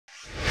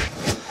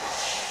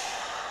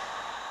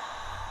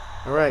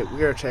All right,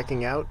 we are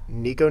checking out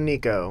Nico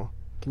Nico.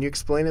 Can you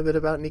explain a bit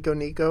about Nico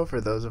Nico for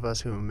those of us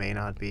who may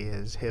not be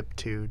as hip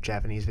to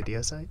Japanese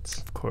video sites?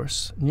 Of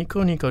course.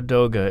 Nico Nico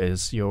Douga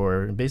is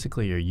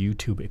basically your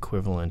YouTube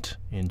equivalent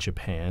in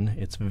Japan.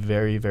 It's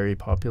very, very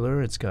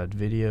popular. It's got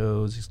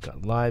videos, it's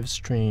got live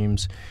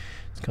streams,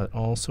 it's got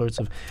all sorts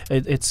of.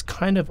 It's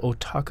kind of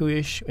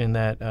otaku-ish in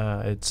that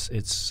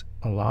it's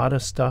a lot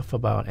of stuff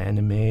about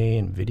anime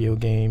and video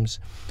games.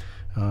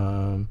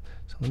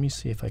 So let me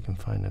see if I can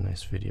find a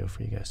nice video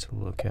for you guys to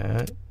look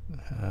at.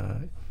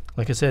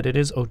 Like I said, it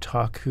is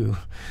otaku,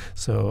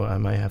 so I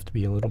might have to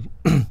be a little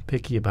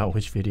picky about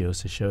which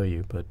videos to show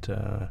you, but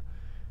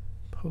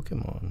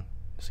Pokemon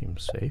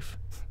seems safe.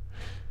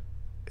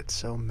 It's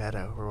so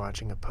meta. We're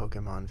watching a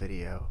Pokemon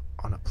video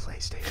on a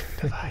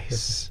PlayStation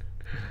device.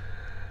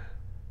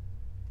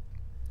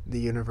 The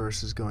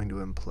universe is going to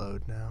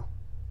implode now.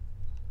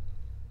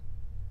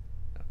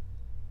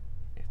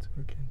 It's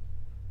working.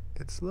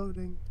 It's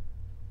loading.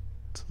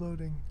 It's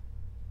loading.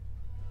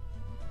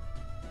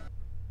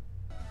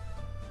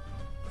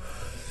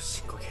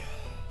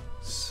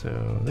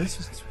 So this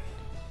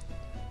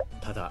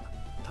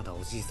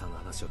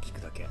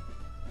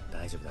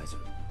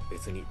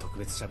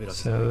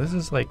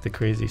is like the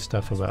crazy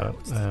stuff about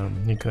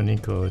Nico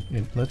Nico.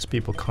 It lets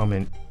people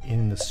comment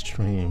in the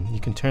stream.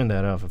 You can turn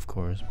that off, of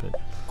course, but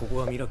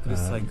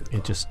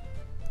it just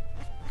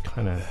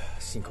kind of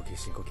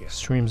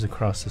streams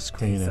across the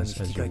screen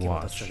as you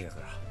watch.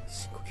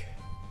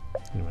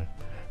 Anyway,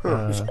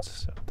 let's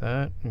stop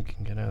that. We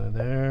can get out of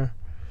there.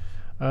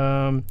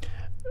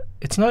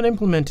 It's not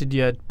implemented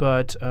yet,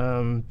 but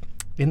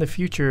in the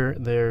future,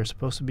 they're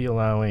supposed to be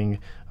allowing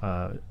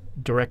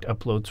direct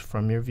uploads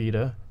from your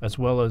Vita, as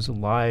well as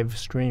live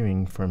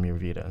streaming from your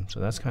Vita. So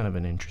that's kind of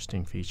an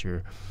interesting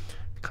feature.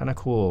 Kind of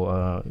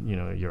cool.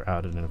 You're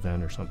out at an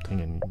event or something,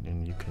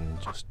 and you can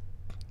just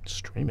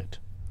stream it.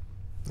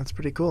 That's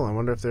pretty cool. I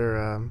wonder if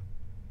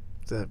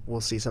that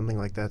we'll see something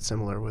like that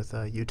similar with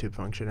YouTube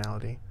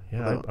functionality.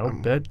 Yeah, I'll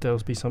bet there'll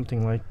be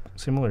something like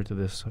similar to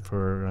this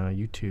for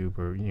YouTube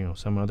or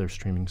some other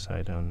streaming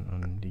site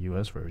on the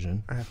US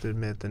version. I have to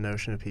admit, the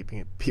notion of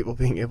people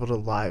being able to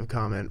live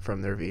comment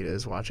from their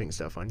Vitas watching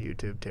stuff on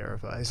YouTube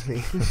terrifies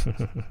me.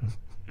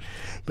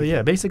 But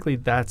yeah, basically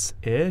that's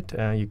it.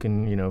 You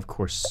can of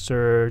course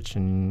search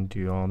and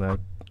do all that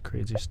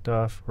crazy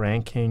stuff,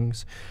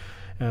 rankings,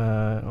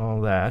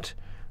 all that.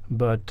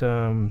 But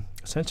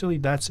essentially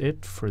that's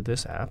it for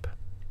this app.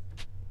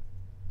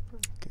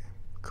 Okay,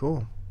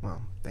 cool.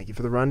 Well, thank you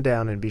for the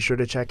rundown, and be sure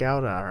to check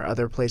out our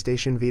other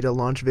PlayStation Vita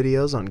launch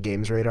videos on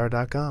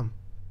GamesRadar.com.